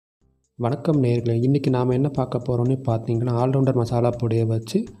வணக்கம் நேயர்களே, இன்றைக்கி நாம் என்ன பார்க்க போகிறோம்னு பார்த்தீங்கன்னா, ஆல்ரவுண்டர் மசாலா பொடியை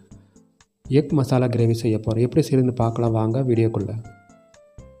வச்சு எக் மசாலா கிரேவி செய்ய போகிறோம். எப்படி செய்யணும்னு பார்க்கலாம் வாங்க வீடியோக்குள்ளே.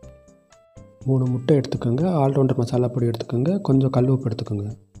 3 முட்டை எடுத்துக்கோங்க, ஆல்ரவுண்டர் மசாலா பொடி எடுத்துக்கோங்க, கொஞ்சம் கல் உப்பு எடுத்துக்கோங்க,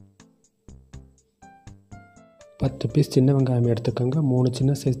 10 பீஸ் சின்ன வெங்காயம் எடுத்துக்கோங்க, 3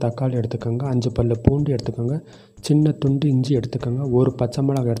 சின்ன சைஸ் தக்காளி எடுத்துக்கோங்க, 5 பல்லு பூண்டு எடுத்துக்கோங்க, சின்ன துண்டு இஞ்சி எடுத்துக்கோங்க, 1 பச்சை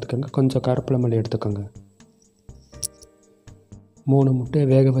மிளகாய் எடுத்துக்கோங்க, கொஞ்சம் கருவேப்பிலை மல்லி எடுத்துக்கோங்க, 3 முட்டையை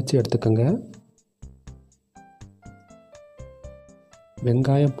வேக வச்சு எடுத்துக்கோங்க.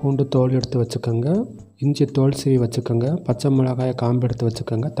 வெங்காயம் பூண்டு தோல் எடுத்து வச்சுக்கோங்க, இஞ்சி தோல் சீவி வச்சுக்கோங்க, பச்சை மிளகாயை காம்பு எடுத்து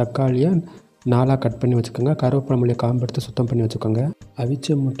வச்சுக்கோங்க, தக்காளியை 4ஆக கட் பண்ணி வச்சுக்கோங்க, கருவேப்பிலை மல்லியை காம்பு எடுத்து சுத்தம் பண்ணி வச்சுக்கோங்க.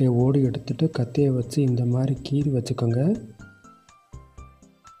 அவிச்ச முட்டையை ஓடி எடுத்துகிட்டு கத்தியை வச்சு இந்த மாதிரி கீறி வச்சுக்கோங்க.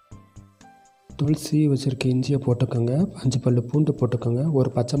 தோல் சீவி வச்சுருக்க இஞ்சியை போட்டுக்கோங்க, 5 பல்லு பூண்டு போட்டுக்கோங்க,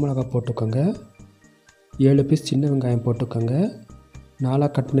 1 பச்சை மிளகாய் போட்டுக்கோங்க, 7 பீஸ் சின்ன வெங்காயம் போட்டுக்கோங்க, 4ஆக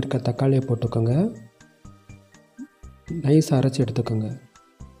கட் பண்ணியிருக்க தக்காளியை போட்டுக்கோங்க, நைஸாக அரைச்சி எடுத்துக்கோங்க.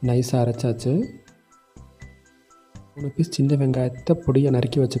 நைஸாக அரைச்சாச்சு. 3 பீஸ் சின்ன வெங்காயத்தை பொடியை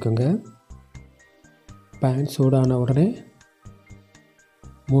நறுக்கி வச்சுக்கோங்க. பேன் சூடான உடனே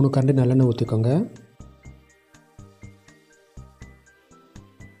 3 கரண்டி நல்லெண்ணெய் ஊற்றிக்கோங்க.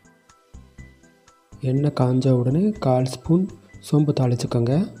 எண்ணெய் காஞ்ச உடனே 1/4 ஸ்பூன் சோம்பு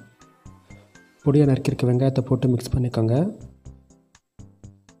தாளிச்சுக்கோங்க. பொடியை நறுக்கியிருக்க வெங்காயத்தை போட்டு மிக்ஸ் பண்ணிக்கோங்க.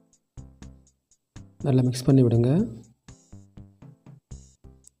 நல்லா மிக்ஸ் பண்ணி விடுங்க.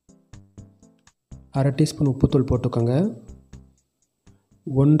 1/2 டீஸ்பூன் உப்புத்தூள் போட்டுக்கோங்க.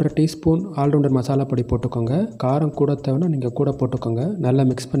 1/2 டீஸ்பூன் ஆல்ரவுண்டர் மசாலா பொடி போட்டுக்கோங்க. காரம் கூட தேவைன்னா நீங்கள் கூட போட்டுக்கோங்க. நல்லா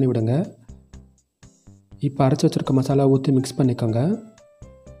மிக்ஸ் பண்ணி விடுங்க. இப்போ அரைச்சி வச்சுருக்க மசாலா ஊற்றி மிக்ஸ் பண்ணிக்கோங்க.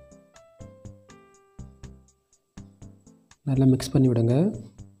 நல்லா மிக்ஸ் பண்ணி விடுங்க.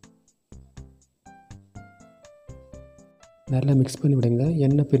 நல்லா மிக்ஸ் பண்ணி விடுங்க.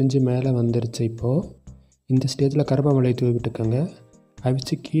 எண்ணெய் பிரிஞ்சு மேலே வந்துருச்சு. இப்போது இந்த ஸ்டேஜில் கருவேப்பிலை தூவி விட்டுக்கோங்க.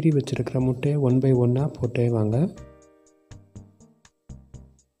 அவிச்சு கீறி வச்சுருக்கிற முட்டையை 1 பை 1 போட்டே வாங்க.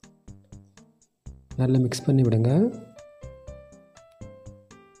 நல்லா மிக்ஸ் பண்ணி விடுங்க.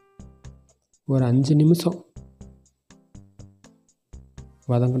 ஒரு 5 நிமிஷம்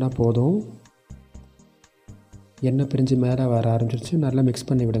வதங்கினா போதும். எண்ணெய் பிரிஞ்சு மேலே வர ஆரம்பிச்சிருச்சு. நல்லா மிக்ஸ்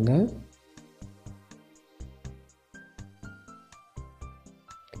பண்ணி விடுங்க.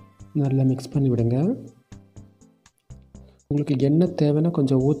 நல்லா மிக்ஸ் பண்ணி விடுங்க. உங்களுக்கு எண்ணெய் தேவைன்னா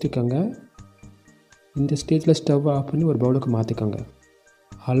கொஞ்சம் ஊற்றிக்கோங்க. இந்த ஸ்டேஜில் ஸ்டவ் ஆஃப் பண்ணி ஒரு பவுலுக்கு மாற்றிக்கோங்க.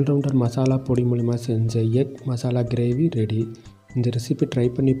 ஆல்ரவுண்டர் மசாலா பொடி மூலிமா செஞ்ச எக் மசாலா கிரேவி ரெடி. இந்த ரெசிபி ட்ரை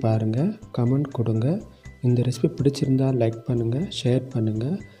பண்ணி பாருங்கள், கமெண்ட் கொடுங்க. இந்த ரெசிபி பிடிச்சிருந்தால் லைக் பண்ணுங்கள், ஷேர்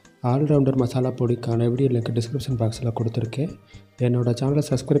பண்ணுங்கள். Allrounder masala பொடிக்கான video link description பாக்ஸில் கொடுத்துருக்கேன். என்னோடய சேனலை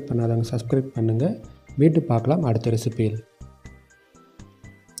சப்ஸ்கிரைப் பண்ணாதவங்க சப்ஸ்கிரைப் பண்ணுங்கள். மீண்டும் பார்க்கலாம் அடுத்த ரெசிபியில்.